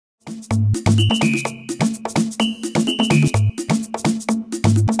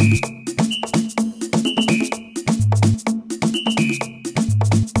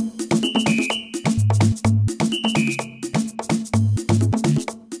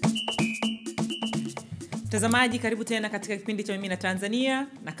Mtazamaji, karibu tena katika kipindi cha Mimi na Tanzania,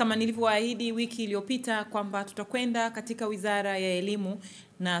 na kama nilivyoahidi wiki iliyopita kwamba tutakwenda katika Wizara ya Elimu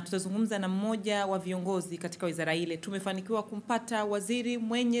na tutazungumza na mmoja wa viongozi katika wizara ile. Tumefanikiwa kumpata waziri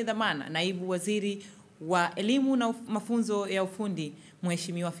mwenye dhamana, naibu waziri wa Elimu na mafunzo ya ufundi,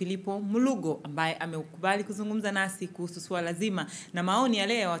 Mheshimiwa Philipo Mulugo, ambaye amekubali kuzungumza nasi kuhusu swala zima na maoni ya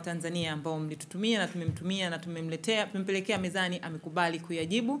leo wa Tanzania ambao mlitutumia na tumemtumia na tumempelekea mezani. Amekubali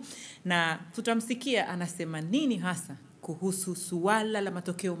kuyajibu na tutamsikia anasema nini hasa kuhusu suala la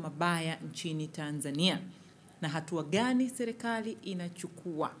matokeo mabaya nchini Tanzania na hatua gani serikali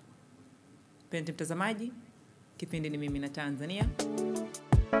inachukua. Pende mtazamaji, kipindi ni Mimi na Tanzania.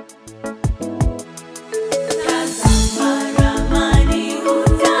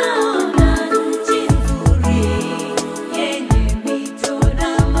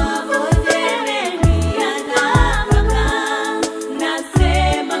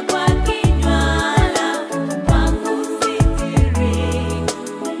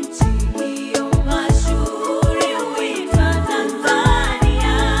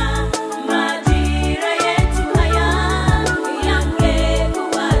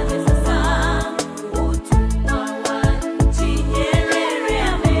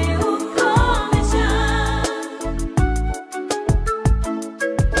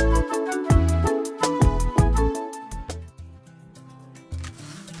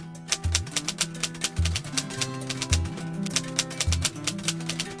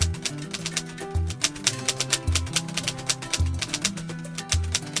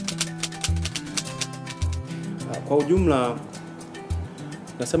 Kwa ujumla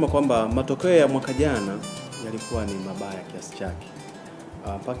nasema kwamba matokeo ya mwaka jana yalikuwa ni mabaya kiasi chake.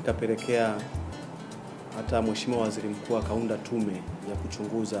 Mpaka kapelekea hata Mheshimiwa Waziri Mkuu akaunda tume ya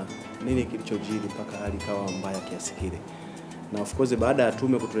kuchunguza nini kilichojiri mpaka hali ikawa mbaya kiasi kile. Na of course baada ya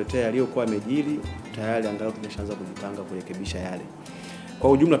tume kutuletea yaliyokuwa yamejiri, tayari angalau tumeshaanza kujipanga kurekebisha yale.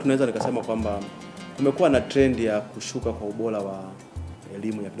 Kwa ujumla tunaweza nikasema kwamba kumekuwa na trend ya kushuka kwa ubora wa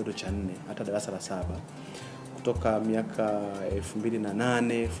elimu ya kidato cha 4 hata darasa la 7. Kutoka miaka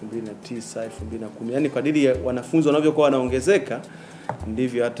 2008, 2009, 2010. Yaani kadiri wanafunzi wanavyokuwa wanaongezeka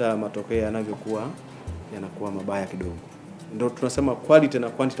ndivyo hata matokeo yanakuwa mabaya kidogo. Ndio tunasema quality na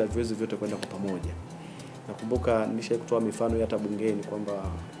quantity haviwezi vyote kwenda kwa pamoja. Nakumbuka nilishaikutoa mifano hata bungeni kwamba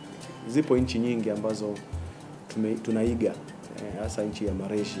zipo nchi nyingi ambazo tunaiga, hasa nchi ya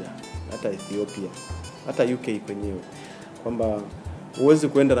Malaysia, hata Ethiopia, hata UK kwenyewe, kwamba huwezi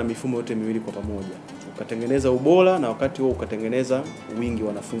kuenda na mifumo yote miwili kwa pamoja. Ukatengeneza ubora na wakati huo ukatengeneza wingi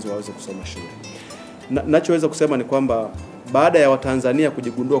wanafunzi waweze kusoma shule. Nachoweza kusema ni kwamba baada ya Watanzania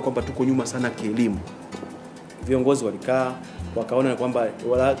kujigundua kwamba tuko nyuma sana kielimu, viongozi walikaa wakaona kwamba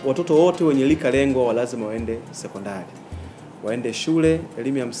watoto wote wenye lika lengo lazima waende sekondari. Waende shule,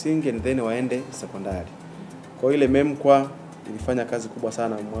 elimu ya msingi, and then waende sekondari. Kwa ile MEMKWA ilifanya kazi kubwa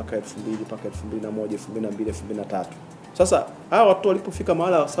sana mwaka 2000 mpaka 2001, 2002, 2003. Sasa hao watu walipofika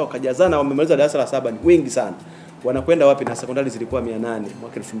mahala sawa wakajazana, wamemaliza darasa la 7 ni wengi sana. Wanakwenda wapi? Na sekondari zilikuwa 800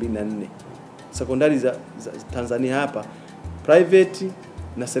 mwaka 2004. Sekondari za Tanzania hapa private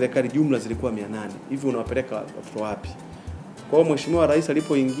na serikali jumla zilikuwa 800. Hivi unawapeleka watoto wapi? Kwa hiyo Mheshimiwa Rais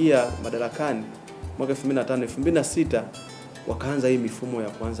alipoingia madarakani mwaka 2005, 2006 wakaanza hii mifumo ya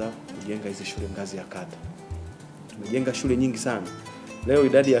kwanza kujenga hizi shule ngazi ya kata. Tumejenga shule nyingi sana. Leo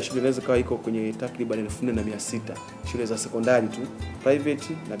idadi ya shule inaweza kuwa iko kwenye takriban 4600 shule za sekondari tu,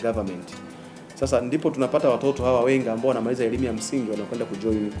 private na government. Sasa ndipo tunapata watoto hawa wengi ambao wanamaliza elimu ya msingi wanakwenda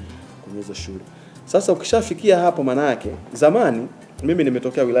kujoin kwenye hizo shule. Sasa ukishafikia hapo, maana yake zamani mimi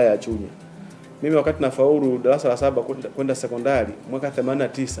nimetokea wilaya ya Chunya. Mimi wakati nafaulu darasa la 7 kwenda sekondari mwaka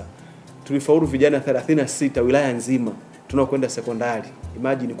 89, tulifaulu vijana 36 wilaya nzima tunakwenda sekondari.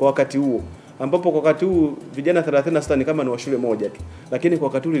 Imagine kwa wakati huo, ambapo kwa wakati huu vijana 36 ni kama ni wa shule moja tu, lakini kwa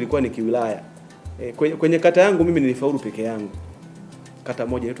wakati ule ilikuwa ni kiwilaya. Kwenye kata yangu mimi nilifaulu peke yangu. Kata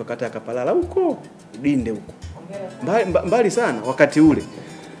moja inaitwa kata ya Kapalala huko Dinde huko. Mbali sana wakati ule.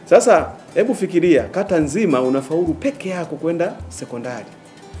 Sasa hebu fikiria, kata nzima unafaulu peke yako kwenda sekondari.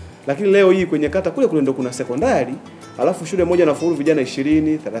 Lakini leo hii kwenye kata kule ndio kuna sekondari, alafu shule moja inafaulu vijana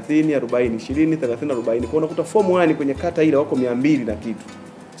 20, 30, 40, 20, 30, 40. Kwa unakuta form 1 kwenye kata ile wako 200 na kitu.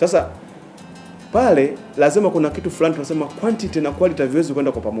 Sasa pale lazima kuna kitu fulani tunasema quantity na quality haviwezi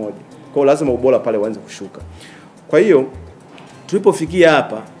kwenda kwa pamoja. Kwa hiyo lazima ubora pale uanze kushuka. Kwa hiyo tulipofikia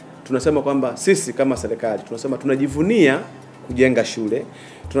hapa tunasema kwamba sisi kama serikali tunasema tunajivunia kujenga shule,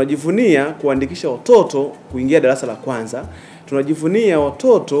 Tunajivunia kuandikisha watoto kuingia darasa la kwanza. Tunajivunia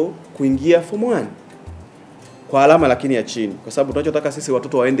watoto kuingia form 1 kwa alama lakini ya chini, kwa sababu tunachotaka sisi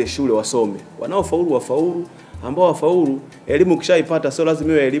watoto waende shule wasome. Wanaofaulu wafaulu, ambao wafaulu elimu kishaipata, sio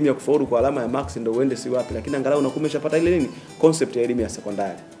lazima iwe elimu ya kufaulu kwa alama ya max ndio uende si wapi, lakini angalau unakumeshapata ile nini concept ya elimu ya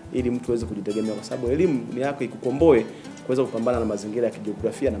sekondari, ili mtu aweze kujitegemea, kwa sababu elimu ni yako ikukomboe kuweza kupambana na mazingira ya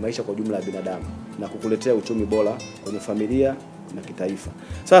kijiografia na maisha kwa jumla ya binadamu na kukuletea uchumi bora kwenye familia na kitaifa.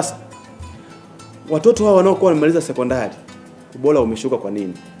 Sasa watoto hao wanaokuwa wamemaliza sekondari, ubora umeshuka kwa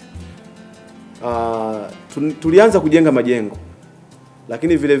nini? Tulianza kujenga majengo,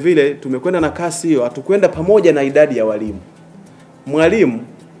 lakini vile vile tumekwenda na kasi hiyo, hatukwenda pamoja na idadi ya walimu. Mwalimu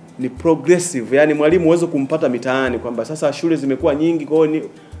ni progressive, yani mwalimu uwezo kumpata mitaani kwamba sasa shule zimekuwa nyingi kwa hiyo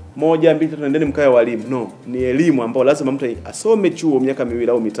 1 2 3 nendeni mkae walimu. No, ni elimu ambao lazima mtu asome chuo miaka 2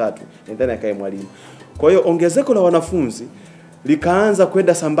 au 3 ndani akae mwalimu. Kwa hiyo ongezeko la wanafunzi likaanza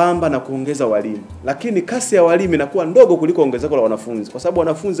kwenda sambamba na kuongeza walimu, lakini kasi ya walimu inakuwa ndogo kuliko ongezeko la wanafunzi, kwa sababu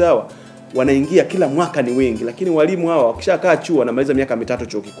wanafunzi hawa wanaingia kila mwaka ni wengi, lakini walimu hawa wakishakaa chuo wanamaliza miaka 3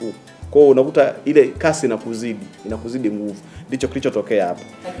 chuo kikuu. Kwa hiyo unakuta ile kasi inakuzidi nguvu. Ndicho kilichotokea hapa.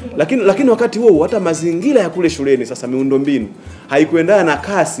 Lakini wakati huo hata mazingira ya kule shuleni sasa, miundombinu haikuendana na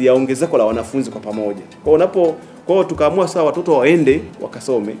kasi ya ongezeko la wanafunzi kwa pamoja. Kwa hiyo tukaamua sawa watoto waende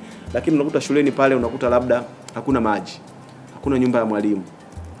wakasome, lakini unakuta shuleni pale unakuta labda hakuna maji, hakuna nyumba ya mwalimu,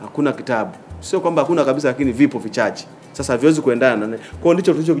 hakuna kitabu. Sio kwamba hakuna kabisa, lakini vipo vichache. Sasa haviwezi kuendana. Kwa hiyo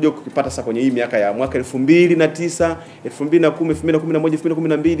ndicho tulichokuja kukipata sasa kwenye hii miaka ya mwaka 2009, 2010, 2011,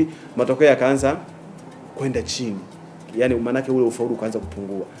 2012 matokeo yakaanza kwenda chini. Yaani maana yake ule ufaulu kaanza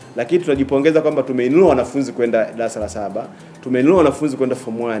kupungua. Lakini tunajipongeza kwamba tumeinua wanafunzi kwenda darasa la 7, tumeinua wanafunzi kwenda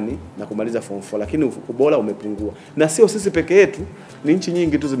form 1 na kumaliza form 4, lakini ubora umepungua. Na sio sisi peke yetu, ni nchi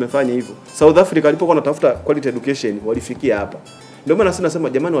nyingi tu zimefanya hivyo. South Africa walipokuwa wanatafuta quality education walifikia hapa. Ndio maana sisi nasema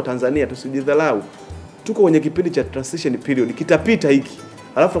jamani wa Tanzania tusijidhalau. Tuko kwenye kipindi cha transition period, kitapita hiki.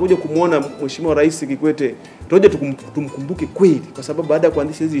 Alafu tutakuja kumuona Mheshimiwa Rais Kikwete, tutaje tumkumbuke kweli, kwa sababu baada ya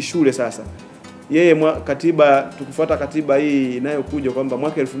kuanzisha hizi shule sasa, yeye katiba, tukifuata katiba hii inayokuja kwamba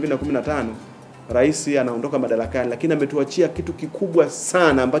mwaka 2015 rais anaondoka madarakani, lakini ametuachia kitu kikubwa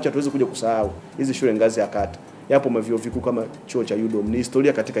sana ambacho hatuwezi kuja kusahau. Hizi shule ngazi ya kata, yapo mavyo vikuu kama chuo cha UDOM, ni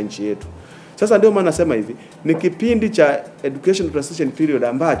historia katika nchi yetu. Sasa ndio maana nasema hivi, ni kipindi cha education transition period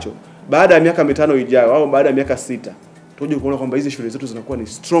ambacho baada ya miaka 5 ijayo au baada ya miaka 6 tuje kuona kwamba hizi shule zetu zinakuwa ni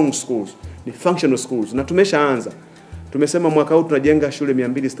strong schools, ni functional schools. Na tumeshaanza. Tumesema mwaka huu tunajenga shule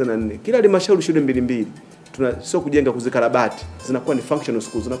 264. Kila halmashauri shule 2 sio kujenga kuzikarabati. Zinakuwa ni functional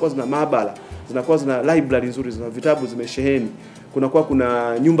schools, zinakuwa zina maabara, zinakuwa zina library nzuri, zina vitabu zimesheheni.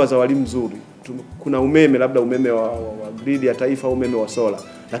 Kuna nyumba za walimu nzuri. Kuna umeme, labda umeme wa grid ya taifa au umeme wa sola,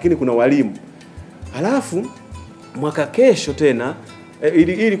 lakini kuna walimu. Halafu mwaka kesho tena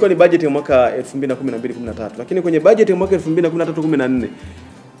ilikuwa ni budget ya mwaka 2012-13, lakini kwenye budget ya mwaka 2013-14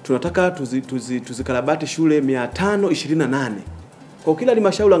 tunataka tuzikarabati shule 528. Kwa kila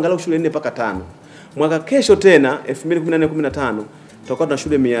halmashauri angalau shule 4 mpaka 5. Mwaka kesho tena 2014-15 tutakuwa na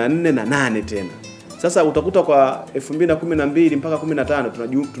shule 408 tena. Sasa utakuta kwa 2012 mpaka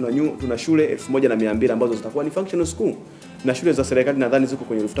 15 tuna shule 1200 ambazo zitakuwa ni functional school, na shule za serikali nadhani ziko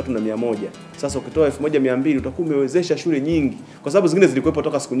kwenye 3100. Sasa ukitoa 1200 utakuwa umewezesha shule nyingi, kwa sababu zingine zilikuwepo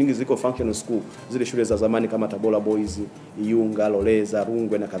toka siku nyingi ziko functional school, zile shule za zamani kama Tabora Boys, Iunga, Loleza,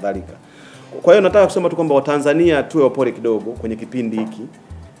 Rungwe na kadhalika. Kwa hiyo nataka kusema tu kwamba Watanzania tuwe wapole kidogo kwenye kipindi hiki,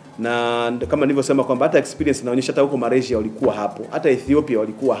 na kama nilivyosema kwamba hata experience inaonyesha hata huko Malaysia walikuwa hapo, hata Ethiopia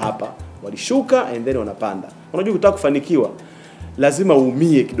walikuwa hapa, walishuka and then wanapanda. Unajua ukitaka kufanikiwa lazima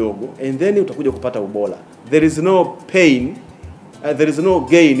uumie kidogo and then utakuja kupata ubora. There is no pain, there is no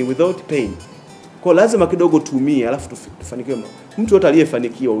gain without pain. Kwa lazima kidogo tuumie alafu tufanikiwe. Mtu yote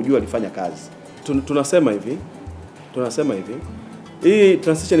aliyefanikiwa ujue alifanya kazi. Tunasema hivi, hii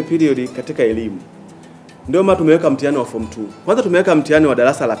transition period katika elimu ndio maana tumeweka mtihani wa form 2. Kwanza tumeweka mtihani wa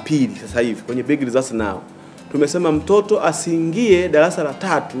darasa la 2 sasa hivi kwenye big results now. Tumesema mtoto asiingie darasa la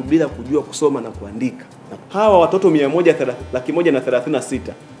 3 bila kujua kusoma na kuandika. Hawa watoto 136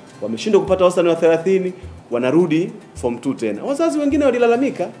 wameshindwa kupata wastani wa 30, wanarudi form 2 tena. Wazazi wengine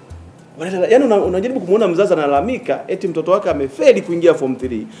walilalamika. Yaani unajaribu kumuona mzazi analalamika eti mtoto wake amefeli kuingia form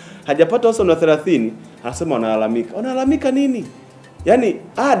 3, hajapata wastani wa 30, anasema wanalalamika. Wanalalamika nini? Yaani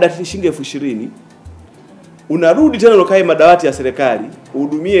ada ni shilingi 20,000. Unarudi tena lokae madawati ya serikali,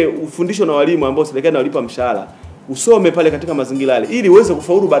 uhudumie, ufundishwe na walimu ambao serikali inawalipa mshahara, usome pale katika mazingira yale ili uweze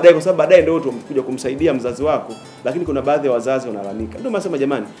kufaulu baadaye, kwa sababu baadaye ndio utakuja kumsaidia mzazi wako. Lakini kuna baadhi ya wazazi wanalalamika. Ndio nasema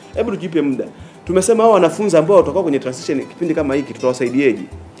jamani, hebu tujipe muda. Tumesema hao wanafunzi ambao watakuwa kwenye transition kipindi kama hiki tutawasaidieje?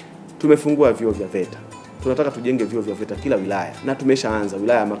 Tumefungua vyuo vya VETA. tunataka tujenge vyuo vya VETA kila wilaya, na tumeshaanza.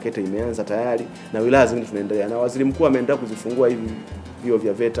 Wilaya ya Makete imeanza tayari na wilaya zingine tunaendelea, na waziri mkuu ameendelea kuzifungua hivi vyuo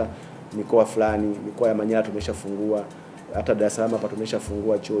vya VETA mikoa fulani. Mikoa ya Manyara tumeshafungua, hata Dar es Salaam hapa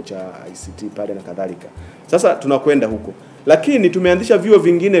tumeshafungua chuo cha ICT pale na kadhalika. Sasa tunakwenda huko, lakini tumeanzisha vyuo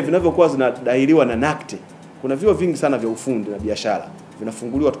vingine vinavyokuwa zinadahiliwa na NACTE. Kuna vyuo vingi sana vya ufundi na biashara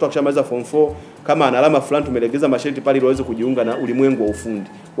vinafunguliwa, watoto wakishamaliza form 4 kama ana alama fulani tumelegeza masharti pale ili waweze kujiunga na ulimwengu wa ufundi,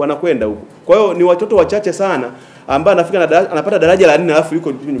 wanakwenda huko. Kwa hiyo ni watoto wachache sana ambao anapata daraja la 4 alafu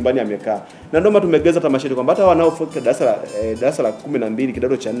yuko nyumbani amekaa, na ndio maana tumegeza hata masharti kwamba hata wanaofika darasa la 12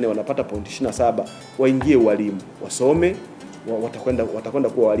 kidato cha 4 wanapata point 27 waingie ualimu, wasome, watakwenda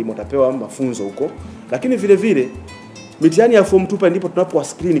kuwa walimu, watapewa mafunzo huko. Lakini vile vile mitihani ya form 2 pale ndipo tunapowa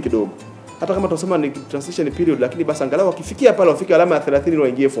screen kidogo, hata kama tunasema ni transition period, lakini basi angalau wakifikia pale wafike alama ya 30 ili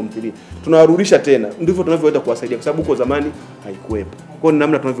waingie form 3, tunawarudisha tena. Ndivyo tunavyoweza kuwasaidia, kwa sababu huko zamani haikuwepo. Kwa hiyo ni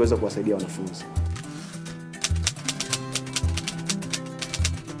namna tunavyoweza kuwasaidia wanafunzi.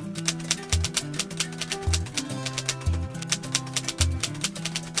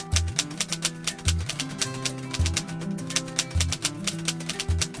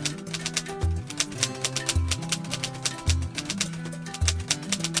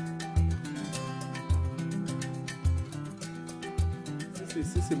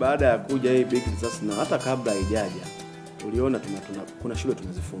 Sisi baada ya kuja hii big disaster na hata kabla haijaja, uliona kuna shule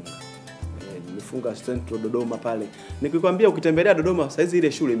tunazifunga. Nimefunga Central Dodoma pale. Nikikwambia ukitembelea Dodoma saizi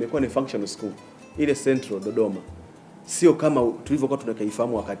ile shule imekuwa ni functional school. Ile Central Dodoma sio kama tulivyokuwa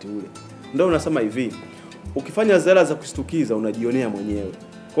tunakaifahamu wakati ule. Ndio unasema hivi, ukifanya ziara za kushtukiza unajionea mwenyewe.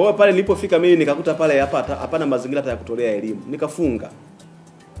 Kwa hiyo pale nilipofika mimi nikakuta pale hapana mazingira hata ya kutolea elimu. Nikafunga.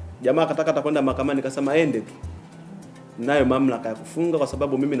 Jamaa akataka atakwenda mahakamani, nikasema ende tu. Nayo mamlaka ya kufunga kwa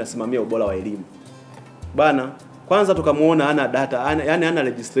sababu mimi nasimamia ubora wa elimu. Bana, kwanza tukamuona hana data, yani hana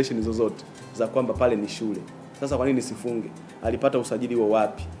registration zozote za kwamba pale ni shule. Sasa kwa nini nisifunge? Alipata usajili wa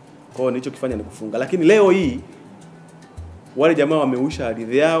wapi? Kwa hiyo nilichokifanya ni kufunga. Lakini leo hii wale jamaa wameusha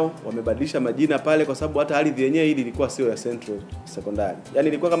ardhi yao, wamebadilisha majina pale kwa sababu hata ardhi yenyewe hili ilikuwa sio ya Central Secondary. Yani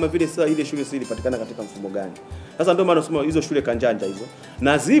ilikuwa kama vile sasa ile shule ilipatikana katika mfumo gani. Sasa ndio maana nasema hizo shule kanjanja hizo.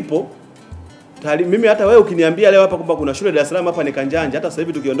 Na zipo mimi hata wewe ukiniambia leo hapa kwamba kuna shule Dar es Salaam hapa ni kanjanja, hata sasa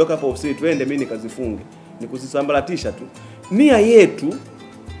hivi tukiondoka hapa ofisi twende mimi nikazifunge. Ni kuzisambaratisha tu. Nia yetu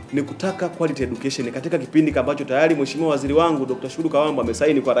ni kutaka quality education katika kipindi ambacho tayari Mheshimiwa Waziri wangu Dr. Kushuka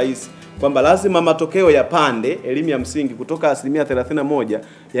amesaini kwa rais kwamba lazima matokeo yapande elimu ya msingi kutoka 31%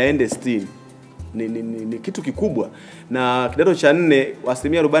 yaende 60. Ni kitu kikubwa, na kidato cha 4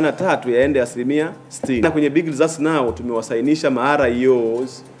 43% yaende 60. Na kwenye big disaster nao tumewasainisha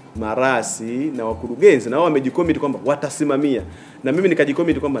RIOs, marasi na wakurugenzi, na wao wamejikomiti kwamba watasimamia, na mimi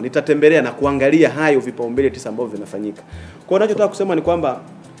nikajikomiti kwamba nitatembelea na kuangalia hayo vipaumbele 9 ambavyo vinafanyika. Kwa hiyo ninachotaka kusema ni kwamba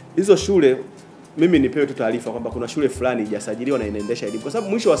hizo shule mimi nipewe tu taarifa kwamba kuna shule fulani haijasajiliwa na inaendesha elimu, kwa sababu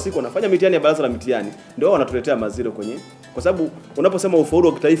mwisho wa siku wanafanya mitihani ya baraza la mitihani, ndio wao wanatuletea maziro kwenye, kwa sababu unaposema ufaulu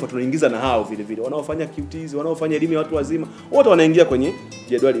wa kitaifa tunaingiza na hao vile vile wanaofanya QTs, wanaofanya elimu ya watu wazima, wote wanaingia kwenye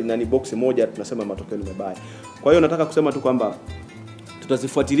jedwali na ni box moja, tunasema matokeo ni mabaya. Kwa hiyo nataka kusema tu kwamba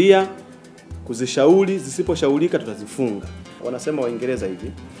tutazifuatilia, kuzishauri, zisiposhaurika tutazifunga. Wanasema Waingereza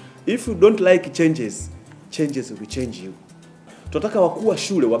hivi, if you don't like changes, changes will change you. Tunataka wakuu wa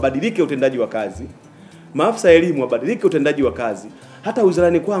shule wabadilike utendaji wa kazi, maafisa elimu wabadilike utendaji wa kazi, hata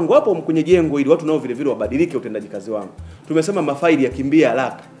wizarani kwangu hapo kwenye jengo ili watu nao vile vile wabadilike utendaji kazi wangu. Tumesema mafaili yakimbia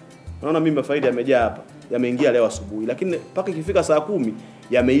haraka. Unaona mimi mafaili yamejaa hapa, yameingia leo asubuhi, lakini mpaka ikifika saa 10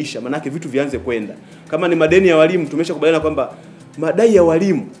 yameisha, maana yake vitu vianze kwenda. Kama ni madeni ya walimu tumeshakubaliana kwamba madai ya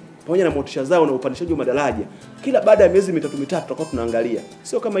walimu pamoja na motisha zao na upandishaji wa madaraja kila baada ya miezi 3 tutakuwa tunaangalia.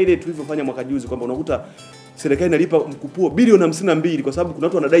 Sio kama ile tulivyofanya mwaka juzi kwamba unakuta serikali inalipa mkupuo bilioni 52 kwa sababu kuna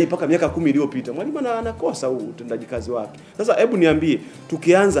watu wanadai mpaka miaka 10 iliyopita. Mwalimu anakosa utendaji kazi wake. Sasa hebu niambie,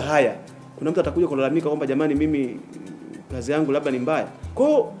 tukianza haya kuna mtu atakuja kulalamika kwamba jamani mimi kazi yangu labda ni mbaya. Kwa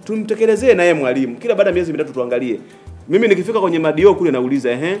hiyo tumtekelezee na yeye mwalimu. Kila baada ya miezi 3 tuangalie. Mimi nikifika kwenye madio kule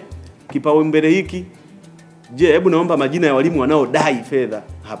nauliza kipaumbele hiki, je, hebu naomba majina ya walimu wanaodai fedha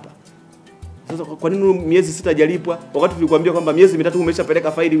hapa. Sasa kwa nini miezi 6 hajalipwa? Wakati tulikwambia kwamba miezi 3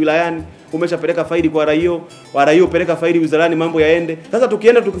 umeshapeleka faili wilayani, umeshapeleka faili kwa raio peleka faili wizarani mambo yaende. Sasa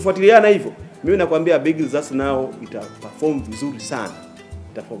tukienda tukifuatiliana hivyo, mimi nakwambia big disaster nao itaperform vizuri sana.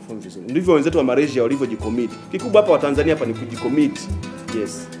 Itaperform vizuri. Ndivyo wenzetu wa Malaysia walivyojicommit. Kikubwa hapa wa Tanzania hapa ni kujicommit.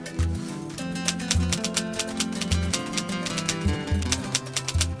 Yes.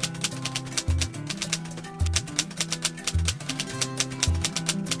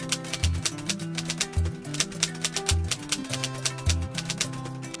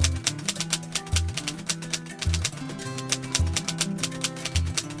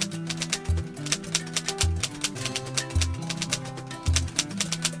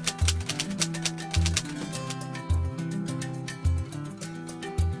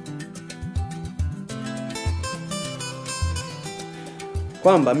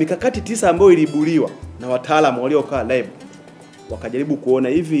 kwamba mikakati 9 ambayo ilibuliwa na wataalamu waliokaa lab wakajaribu kuona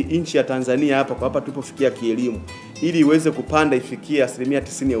hivi nchi ya Tanzania hapa tulipofikia kielimu, ili iweze kupanda ifikie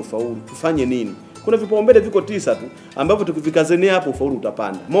 90% ya ufaulu, tufanye nini? Kuna vipaumbele viko 9 tu ambavyo tukivikazania hapo ufaulu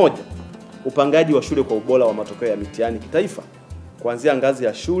utapanda. Moja, upangaji wa shule kwa ubora wa matokeo ya mitihani kitaifa, kuanzia ngazi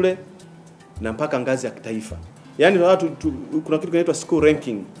ya shule na mpaka ngazi ya kitaifa. Yaani kuna kitu kinaitwa school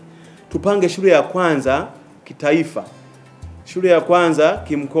ranking. Tupange shule ya kwanza kitaifa, shule ya kwanza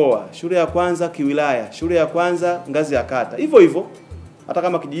kimkoa, shule ya kwanza kiwilaya, shule ya kwanza ngazi ya kata. Hivyo hivyo hata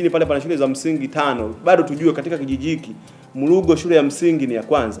kama kijijini pale pana shule za msingi 5, bado tujue katika kijiji hiki Mulugo shule ya msingi ni ya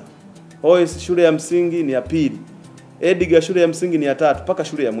kwanza, Hoes shule ya msingi ni ya pili, Ediga shule ya msingi ni ya 3 mpaka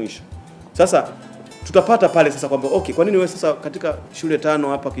shule ya mwisho. Sasa tutapata pale sasa kwamba okay, kwa nini wewe sasa katika shule 5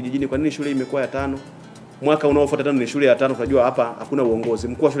 hapa kijijini, kwa nini shule imekuwa ya 5? Mwaka unaofuata 5 ni shule ya 5, tunajua hapa hakuna uongozi.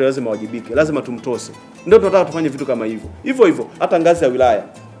 Mkuu wa shule lazima wajibike, lazima tumtose. Ndio tunataka tufanye vitu kama hivyo. Hivyo hivyo hata ngazi ya wilaya.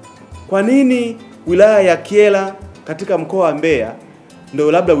 Kwa nini wilaya ya Kyela katika mkoa wa Mbeya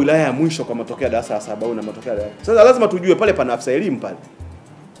ndio labda wilaya ya mwisho kwa matokeo ya darasa la 7 au na matokeo ya. Sasa lazima tujue pale pana afisa elimu pale.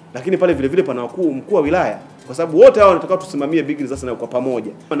 Lakini pale vile vile pana mkuu wa wilaya, kwa sababu wote hao wanataka tusimamie big sasa na kwa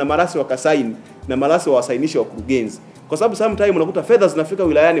pamoja. Na marasi wakasaini na marasi wasainishe wakurugenzi. Kwa sababu sometimes unakuta fedha zinafika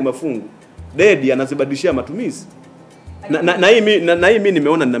wilayani mafungu, dedi anazibadilishia matumizi. Na hii mimi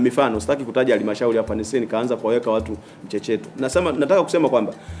nimeona nina mifano, sitaki kutaja halmashauri hapa niseni kaanza kuwaweka watu mchecheto. Nataka kusema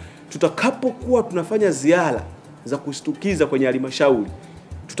kwamba tutakapokuwa tunafanya ziara za kushtukiza kwenye halmashauri,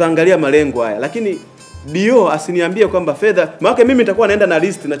 tutaangalia malengo haya. Lakini dio asiniambie kwamba fedha, maana mimi nitakuwa naenda na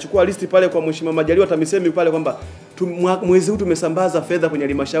list, nachukua list pale kwa Mheshimiwa Majaliwa TAMISEMI pale kwamba mwezi huu tumesambaza fedha kwenye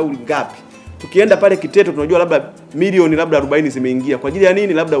halmashauri ngapi. Tukienda pale Kiteto tunajua labda milioni labda 40 zimeingia. Kwa ajili ya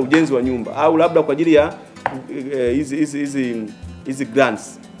nini? Labda ujenzi wa nyumba au labda kwa ajili ya hizi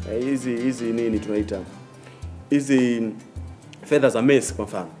grants. Hizi nini tunaita? Hizi fedha za MES kwa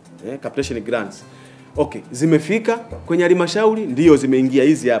mfano. Capitation grants. Okay, zimefika kwenye halmashauri, ndio zimeingia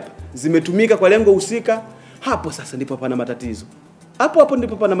hizi hapa. Zimetumika kwa lengo husika. Hapo sasa ndipo pana matatizo. Hapo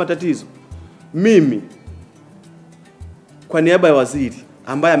ndipo pana matatizo. Mimi kwa niaba ya waziri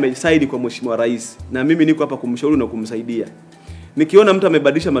ambaye amesaidi kwa Mheshimiwa Rais na mimi niko hapa kumshauri na kumsaidia, nikiona mtu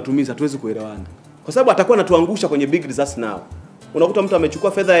amebadilisha matumizi hatuwezi kuelewana, kwa sababu atakuwa anatuangusha kwenye big disaster nao. Unakuta mtu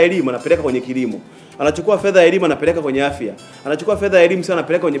amechukua fedha ya elimu anapeleka kwenye kilimo, anachukua fedha ya elimu anapeleka kwenye afya, anachukua fedha ya elimu sana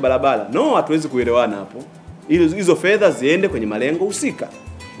anapeleka kwenye barabara. No, hatuwezi kuelewana hapo. Hizo fedha ziende kwenye malengo husika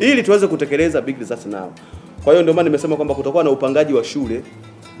ili tuweze kutekeleza big disaster nao. Kwa hiyo ndio maana nimesema kwamba kutakuwa na upangaji wa shule.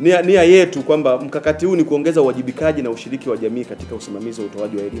 Nia yetu kwamba mkakati huu ni kuongeza uwajibikaji na ushiriki wa jamii katika usimamizi wa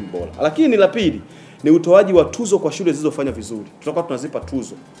utoaji wa elimu bora. Lakini la pili ni utoaji wa tuzo kwa shule zilizofanya vizuri. Tutakuwa tunazipa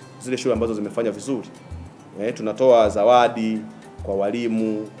tuzo zile shule ambazo zimefanya vizuri. Tunatoa zawadi kwa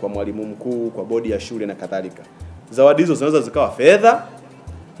walimu, kwa mwalimu mkuu, kwa bodi ya shule na kadhalika. Zawadi hizo zinaweza zikawa fedha,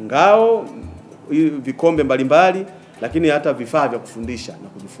 ngao, vikombe mbalimbali, lakini hata vifaa vya kufundisha na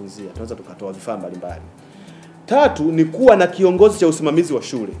kujifunzia. Tunaweza tukatoa vifaa mbalimbali. 3 ni kuwa na kiongozi cha usimamizi wa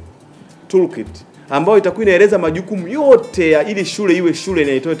shule, toolkit, ambayo itakuwa inaeleza majukumu yote ya ili shule iwe shule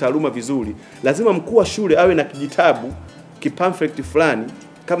na itoe taaluma vizuri. Lazima mkuu wa shule awe na kijitabu, kipamphlet fulani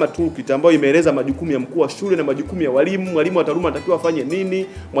kama toolkit ambayo imeeleza majukumu ya mkuu wa shule na majukumu ya walimu. Mwalimu wa taaluma anatakiwa afanye nini,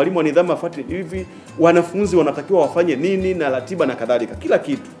 mwalimu wa nidhamu afuate hivi, wanafunzi wanatakiwa wafanye nini na ratiba na kadhalika, kila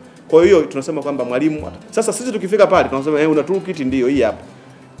kitu. Kwa hiyo tunasema kwamba mwalimu sasa sisi tukifika pale tunasema una toolkit, ndio hii hapa.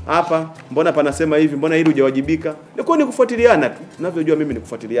 Hapa mbona panasema hivi, mbona hili hujawajibika? Ni kufuatiliana tu. Ninavyojua mimi ni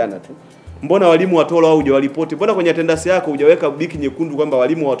kufuatiliana tu. Mbona walimu watolo au hujawalipoti? Mbona kwenye attendance yako hujaweka biki nyekundu kwamba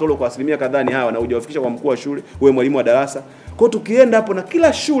walimu watolo kwa asilimia kadhaa ni hawa na hujawafikisha kwa mkuu wa shule, wewe mwalimu wa darasa? Kwa hiyo tukienda hapo na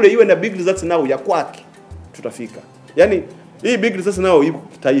kila shule iwe na big results nao ya kwake, tutafika. Yaani hii big results nao ipo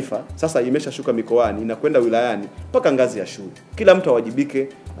kitaifa, sasa imeshashuka mikoani, inakwenda wilayani mpaka ngazi ya shule. Kila mtu awajibike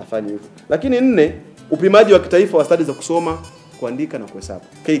afanye hivyo. Lakini 4, upimaji wa kitaifa wa stadi za kusoma, kuandika na kuhesabu,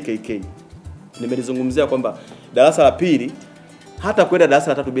 KKK. Nimelizungumzia kwamba darasa la pili hata kwenda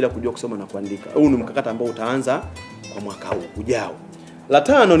darasa la 3 bila kujua kusoma na kuandika. Huu ni mkakati ambao utaanza kwa mwaka huu ujao. La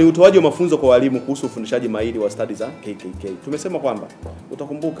 5 ni utoaji wa mafunzo kwa walimu kuhusu ufundishaji mahiri wa stadi za KKK. Tumesema kwamba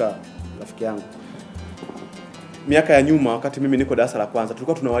utakumbuka rafiki yangu, miaka ya nyuma wakati mimi niko darasa la kwanza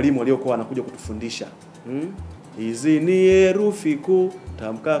tulikuwa tuna walimu waliokuwa wanakuja kutufundisha. Hizi ni herufi kuu,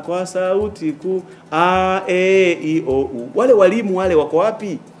 tamka kwa sauti kuu, a e i o u. Wale walimu wale wako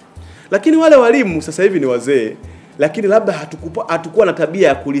wapi? Lakini wale walimu sasa hivi ni wazee, lakini labda hatukuwa na tabia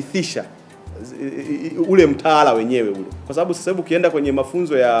ya kurithisha ule mtaala wenyewe ule. Kwa sababu sasa hivi ukienda kwenye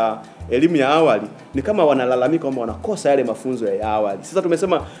mafunzo ya elimu ya awali ni kama wanalalamika kwamba wanakosa yale mafunzo ya awali. Sasa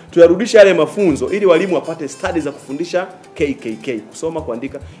tumesema tuyarudishe yale mafunzo ili walimu wapate stadi za kufundisha KKK, kusoma,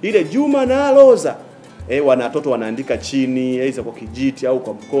 kuandika. Ile Juma na Loza wana watoto wanaandika chini aidha kwa kijiti au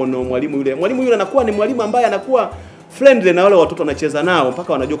kwa mkono. Mwalimu yule anakuwa ni mwalimu ambaye anakuwa friendly na wale watoto anacheza nao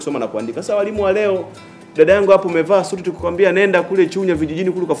mpaka wanajua kusoma na kuandika. Sasa walimu wa leo, dada yangu hapo umevaa suti tukikwambia nenda kule Chunya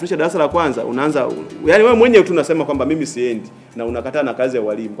vijijini kule kufundisha darasa la kwanza, unaanza yani wewe mwenyewe tu unasema kwamba mimi siendi na unakataa na kazi ya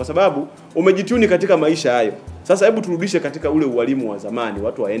walimu kwa sababu umejituni katika maisha hayo. Sasa hebu turudishe katika ule ualimu wa zamani,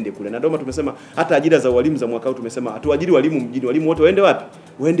 watu waende kule. Na ndio maana tumesema hata ajira za walimu za mwaka huu tumesema hatuajiri walimu mjini, walimu wote waende wapi?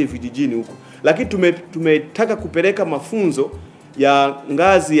 Waende vijijini huko. Lakini tumetaka kupeleka mafunzo ya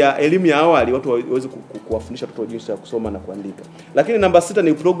ngazi ya elimu ya awali, watu waweze kuwafundisha watoto jinsi ya kusoma na kuandika. Lakini namba 6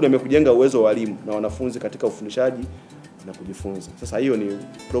 ni program ya kujenga uwezo wa walimu na wanafunzi katika ufundishaji na kujifunza. Sasa hiyo ni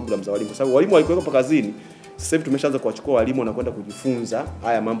program za walimu kwa sababu walimu walikuwa hapa kazini. Sasa hivi tumeshaanza kuwachukua walimu na kwenda kujifunza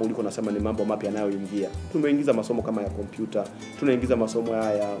haya mambo uliko nasema ni mambo mapya yanayoingia. Tumeingiza masomo kama ya kompyuta, tunaingiza masomo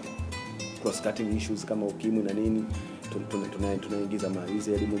haya cross cutting issues kama ukimwi na nini, tunaingiza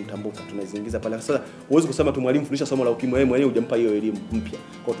hizi elimu mtambuka tunaziingiza pale. Sasa huwezi kusema tu mwalimu fundisha somo la ukimwi wewe mwenyewe hujampa hiyo elimu mpya.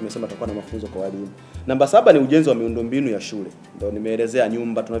 Kwa hiyo tumesema tutakuwa na mafunzo kwa walimu. Namba 7 ni ujenzi wa miundombinu ya shule. Ndio nimeelezea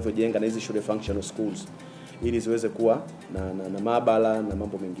nyumba tunavyojenga na hizi shule functional schools ili ziweze kuwa na maabara na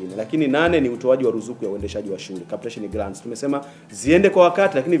mambo mengine. Lakini 8 ni utoaji wa ruzuku ya uendeshaji wa shule, capitation grants. Tumesema ziende kwa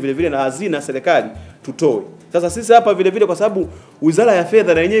wakati, lakini vile vile na hazina serikali tutoe. Sasa sisi hapa vile vile kwa sababu Wizara ya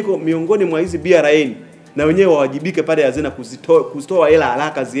Fedha na yenyewe iko miongoni mwa hizi BRN, na wenyewe wawajibike pale hazina kuzitoa hela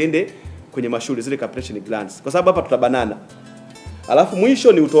haraka ziende kwenye mashule zile capitation grants. Kwa sababu hapa tutabanana. Alafu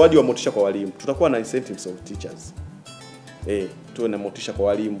mwisho ni utoaji wa motisha kwa walimu. Tutakuwa na incentives of teachers. Tuwe na motisha kwa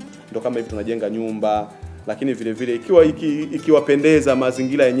walimu. Ndio kama hivi tunajenga nyumba, lakini vile vile ikiwapendeza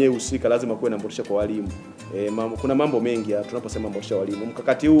mazingira yenyewe husika lazima kuwe na motisha kwa walimu. Kuna mambo mengi tunaposema motisha walimu.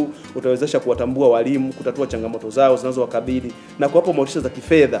 Mkakati huu utawezesha kuwatambua walimu, kutatua changamoto zao zinazowakabili na kuwapa motisha za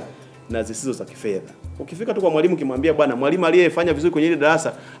kifedha na zisizo za kifedha. Ukifika tu kwa mwalimu kimwambia bwana, mwalimu aliyefanya vizuri kwenye ile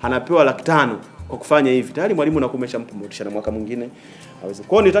darasa anapewa 500 kwa kufanya hivi, tayari mwalimu anakumesha mtu motisha na mwaka mwingine hawezi.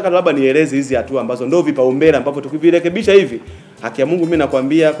 Kwa hiyo nitaka labda nieleze hizi hatua ambazo ndio vipaumbele ambapo tukivirekebisha hivi, haki ya Mungu mimi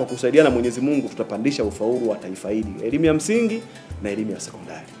nakwambia kwa kusaidiana na Mwenyezi Mungu tutapandisha ufaulu wa taifa hili, elimu ya msingi na elimu ya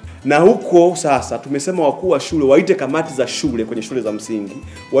sekondari. Na huko sasa tumesema wakuu wa shule waite kamati za shule kwenye shule za msingi,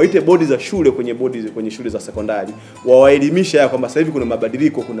 waite bodi za shule kwenye shule za sekondari, wawaelimisha ya kwamba sasa hivi kuna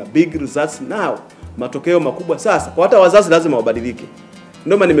mabadiliko, kuna big results now, matokeo makubwa sasa. Kwa hata wazazi lazima wabadilike.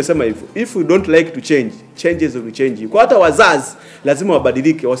 Ndio maana nimesema hivyo. If we don't like to change, changes will change. Kwa hata wazazi lazima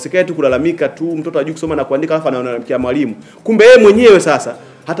wabadilike, wasikae tu kulalamika tu mtoto hajui kusoma na kuandika alafu analalamikia mwalimu. Kumbe yeye mwenyewe sasa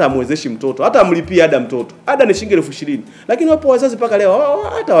hata amwezeshi mtoto, hata amlipie ada mtoto. Ada ni shilingi 20,000. Lakini wapo wazazi paka leo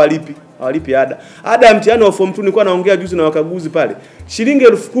hata hawalipi ada. Ada ya mtihani wa form 2 nilikuwa naongea juzi na wakaguzi pale. Shilingi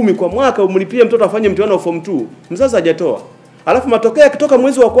 10,000 kwa mwaka umlipie mtoto afanye mtihani wa form 2. Mzazi hajatoa. Alafu matokeo yakitoka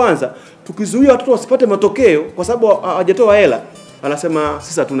mwezi wa kwanza, tukizuia watoto wasipate matokeo kwa sababu hajatoa hela, anasema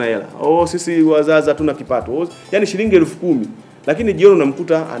sisi hatuna hela. Sisi wazazi hatuna kipato. Yaani shilingi 10,000. Lakini jioni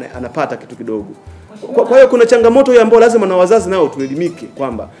unamkuta anapata kitu kidogo. Kwa hiyo kuna changamoto hiyo ambayo lazima na wazazi nao tuelimike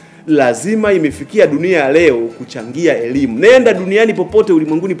kwamba lazima imefikia dunia ya leo kuchangia elimu. Nenda duniani popote,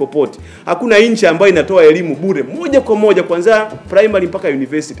 ulimwenguni popote, hakuna nchi ambayo inatoa elimu bure moja kwa moja kuanzia primary mpaka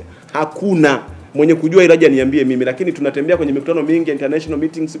university. Hakuna. Mwenye kujua ilaja niambie mimi, lakini tunatembea kwenye mikutano mingi international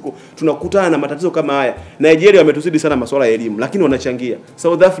meetings huko tunakutana na matatizo kama haya. Nigeria wametuzidi sana masuala ya elimu lakini wanachangia.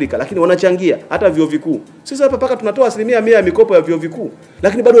 South Africa lakini wanachangia hata vyuo vikuu. Sisi hapa paka tunatoa 100% ya mikopo ya vyuo vikuu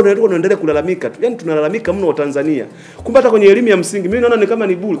lakini bado tunaendelea kulalamika tu. Yaani tunalalamika mno wa Tanzania. Kumbe hata kwenye elimu ya msingi mimi naona ni kama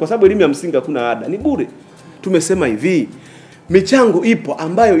ni bure kwa sababu elimu ya msingi hakuna ada, ni bure. Tumesema hivi, michango ipo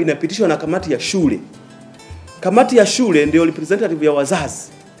ambayo inapitishwa na kamati ya shule. Kamati ya shule ndio representative ya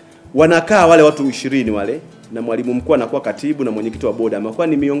wazazi. Wanakaa wale watu 20 wale na mwalimu mkuu anakuwa katibu na mwenyekiti wa board anakuwa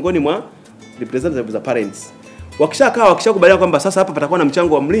ni miongoni mwa representatives za parents. Wakishakubaliana kwamba sasa hapa patakuwa na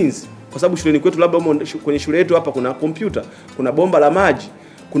mchango wa mlinzi kwa sababu shuleni kwetu labda kwenye shule yetu hapa kuna kompyuta, kuna bomba la maji,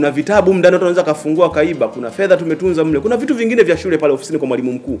 kuna vitabu ndani watu wanaweza kafungua kaiba, kuna fedha tumetunza mle, kuna vitu vingine vya shule pale ofisini kwa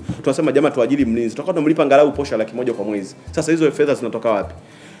mwalimu mkuu. Tunasema jamaa tuajiri mlinzi, tutakuwa tunamlipa angalau posha 100,000 kwa mwezi. Sasa hizo fedha zinatoka wapi?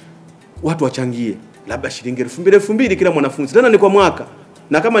 Watu wachangie labda shilingi 2,000 kila mwanafunzi. Tena ni kwa mwaka.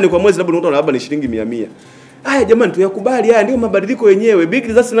 Na kama ni kwa mwezi labda ni shilingi 100. Haya jamani tuyakubali, haya ndio mabadiliko yenyewe. Big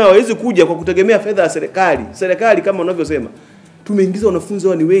results nao hawezi kuja kwa kutegemea fedha ya serikali. Serikali kama unavyosema, tumeingiza wanafunzi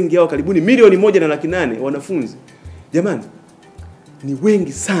wao ni wengi hao karibuni 1,800,000 wanafunzi. Jamani ni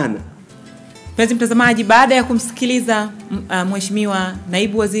wengi sana. Mpenzi mtazamaji, baada ya kumsikiliza Mheshimiwa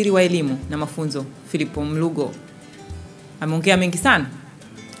Naibu Waziri wa Elimu na Mafunzo Philip Mlugo, ameongea mengi sana.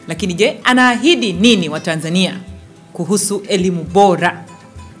 Lakini je, anaahidi nini wa Tanzania kuhusu elimu bora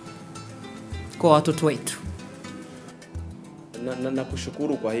kwa watoto wetu? Na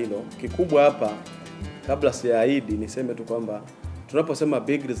kushukuru kwa hilo. Kikubwa hapa kabla sijaahidi niseme tu kwamba tunaposema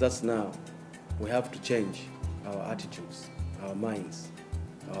big results now, we have to change our attitudes, our minds,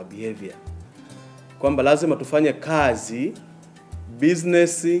 our behavior. Kwamba lazima tufanye kazi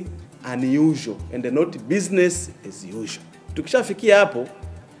business unusual and not business as usual. Tukishafikia hapo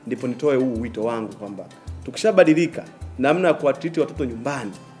ndipo nitoe huu wito wangu kwamba tukishabadilika namna ya kuwatreat watoto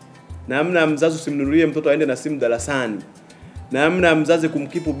nyumbani, namna mzazi usimnunulie mtoto aende na simu darasani, namna mzazi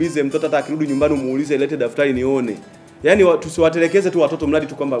kumkipu busy mtoto hata akirudi nyumbani umuulize ilete daftari nione. Yaani tusiwatelekeze tu watoto mradi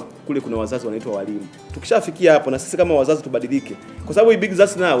tu kwamba kule kuna wazazi wanaitwa walimu. Tukishafikia hapo na sisi kama wazazi tubadilike. Kwa sababu hii big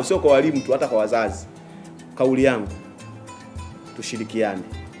that's now sio kwa walimu tu, hata kwa wazazi. Kauli yangu, tushirikiane.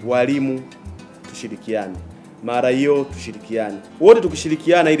 Walimu tushirikiane. Mara hiyo tushirikiane. Wote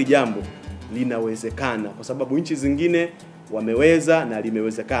tukishirikiana hili jambo linawezekana kwa sababu nchi zingine wameweza na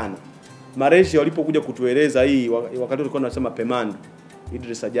limewezekana. Malaysia walipokuja kutueleza hii wakati tulikuwa tunasema Pemandu,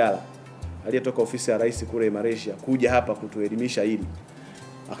 Idris Ajala aliyetoka ofisi ya rais kule Malaysia kuja hapa kutuelimisha hili.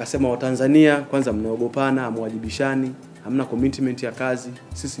 Akasema Watanzania kwanza mnaogopana, hamwajibishani, hamna commitment ya kazi,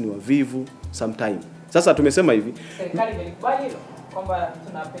 sisi ni wavivu sometime. Sasa tumesema hivi, serikali imelikubali hilo kwamba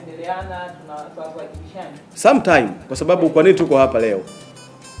tunapendeleana, tunawajibishana sometime, kwa sababu kwa nini tuko hapa leo?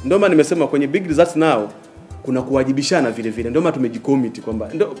 Ndio maana nimesema kwenye big results now kuna kuwajibishana vile vile. Ndio maana tumejicommit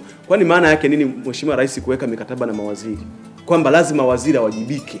kwamba kwani maana yake nini mheshimiwa rais kuweka mikataba na mawaziri kwamba lazima waziri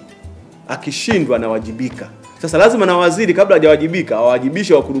awajibike, akishindwa anawajibika. Sasa lazima na waziri kabla hajawajibika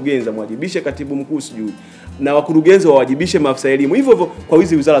awajibishe wakurugenzi, mwajibishe katibu mkuu sijui, na wakurugenzi wawajibishe maafisa elimu. Hivyo hivyo kwa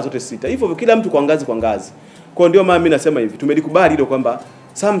hizo wizara zote 6. Hivyo hivyo kila mtu kwa ngazi. Kwa ndio maana mimi nasema hivi, tumelikubali hilo kwamba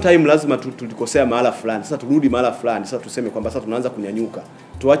sometime lazima tulikosea mahala fulani. Sasa turudi mahala fulani. Sasa tuseme kwamba sasa tunaanza kunyanyuka.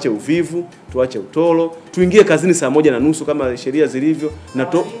 Tuache uvivu, tuache utoro, tuingie kazini saa 1:30 kama sheria zilivyo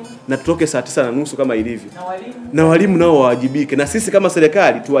na tutoke saa 9:30 kama ilivyo. Na walimu nao wawajibike, na sisi kama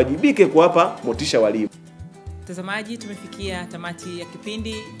serikali tuwajibike kuwapa motisha walimu. Mtazamaji, tumefikia tamati ya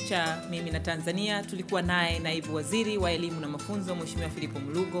kipindi cha Mimi na Tanzania. Tulikuwa naye naibu waziri wa elimu na mafunzo Mheshimiwa Philip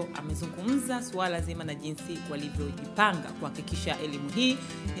Mulugo. Amezungumza suala zima na jinsi walivyojipanga kuhakikisha elimu hii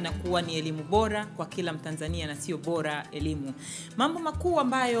inakuwa ni elimu bora kwa kila Mtanzania na sio bora elimu. Mambo makuu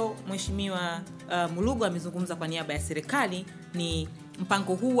ambayo Mheshimiwa Mulugo amezungumza kwa niaba ya serikali ni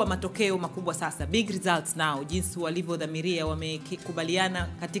mpango huu wa matokeo makubwa sasa, big results now, jinsi walivyodhamiria, wamekubaliana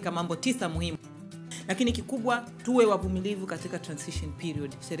katika mambo 9 muhimu. Lakini kikubwa tuwe wavumilivu katika transition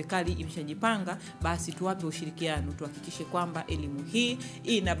period. Serikali imeshajipanga, basi tuwape ushirikiano, tuhakikishe kwamba elimu hii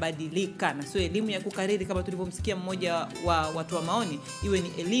inabadilika na sio elimu ya kukariri kama tulivyomsikia mmoja wa watu wa maoni, iwe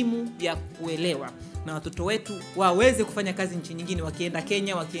ni elimu ya kuelewa. Na watoto wetu waweze kufanya kazi nchi nyingine, wakienda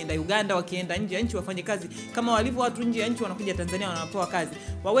Kenya, wakienda Uganda, wakienda nje ya nchi wafanye kazi kama walivyo watu nje ya nchi wanakuja Tanzania wanapewa kazi.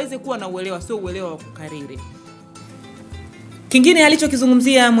 Waweze kuwa na uelewa, sio uelewa wa kukariri. Kingine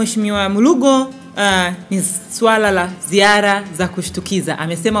alichokizungumzia Mheshimiwa Mulugo ni swala la ziara za kushtukiza.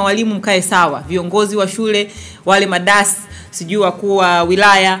 Amesema walimu mkae sawa, viongozi wa shule, wale madasi, sijui wakuu wa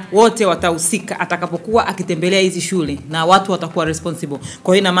wilaya, wote watahusika atakapokuwa akitembelea hizi shule na watu watakuwa responsible.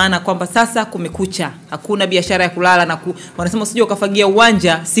 Kwa hiyo ina maana kwamba sasa kumekucha, hakuna biashara ya kulala na wanasema usije ukafagia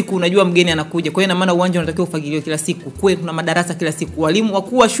uwanja siku unajua mgeni anakuja. Kwa hiyo ina maana uwanja unatakiwa ufagiliwe kila siku, kuwe kuna madarasa kila siku. Walimu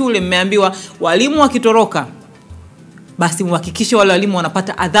wakuu wa shule mmeambiwa walimu wakitoroka basi muhakikishe wale walimu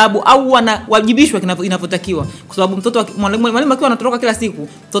wanapata adhabu au wanawajibishwa inavyotakiwa, kwa sababu mtoto mwalimu akiwa anatoroka kila siku,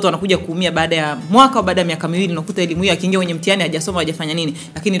 mtoto anakuja kuumia baada ya mwaka au baada ya miaka 2, unakuta elimu hiyo akiingia kwenye mtihani hajasoma hajafanya nini,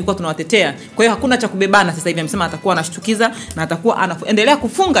 lakini ilikuwa tunawatetea. Kwa hiyo hakuna cha kubebana sasa hivi. Amesema atakuwa anashtukiza na atakuwa anaendelea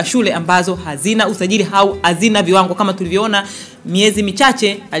kufunga shule ambazo hazina usajili au hazina viwango, kama tulivyoona miezi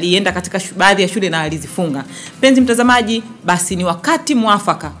michache alienda katika baadhi ya shule na alizifunga. Penzi mtazamaji, basi ni wakati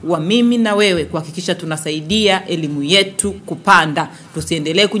mwafaka wa mimi na wewe kuhakikisha tunasaidia elimu yetu kupanda.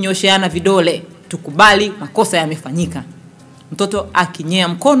 Tusiendelee kunyosheana vidole, tukubali makosa yamefanyika. Mtoto akinyea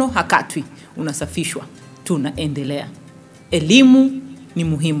mkono hakatwi, unasafishwa. Tunaendelea. Elimu ni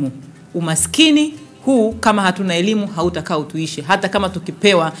muhimu. Umaskini huu kama hatuna elimu hautakaa utuishe, hata kama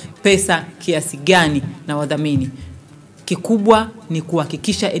tukipewa pesa kiasi gani na wadhamini. Kikubwa ni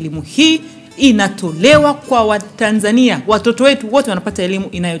kuhakikisha elimu hii inatolewa kwa Watanzania. Watoto wetu wote wanapata elimu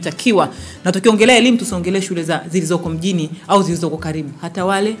inayotakiwa. Na tukiongelea elimu tusiongelee shule zilizoko mjini au zilizoko karibu, hata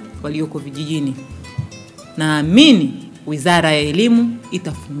wale walioko vijijini. Naamini Wizara ya Elimu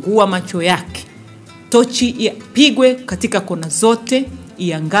itafungua macho yake. Tochi ipigwe katika kona zote,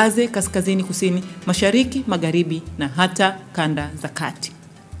 iangaze kaskazini, kusini, mashariki, magharibi na hata kanda za kati.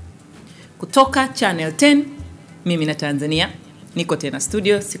 Kutoka Channel 10, Mimi na Tanzania, niko tena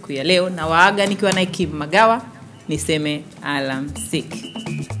studio siku ya leo na waaga nikiwa na Kim Magawa. Niseme alamsiki.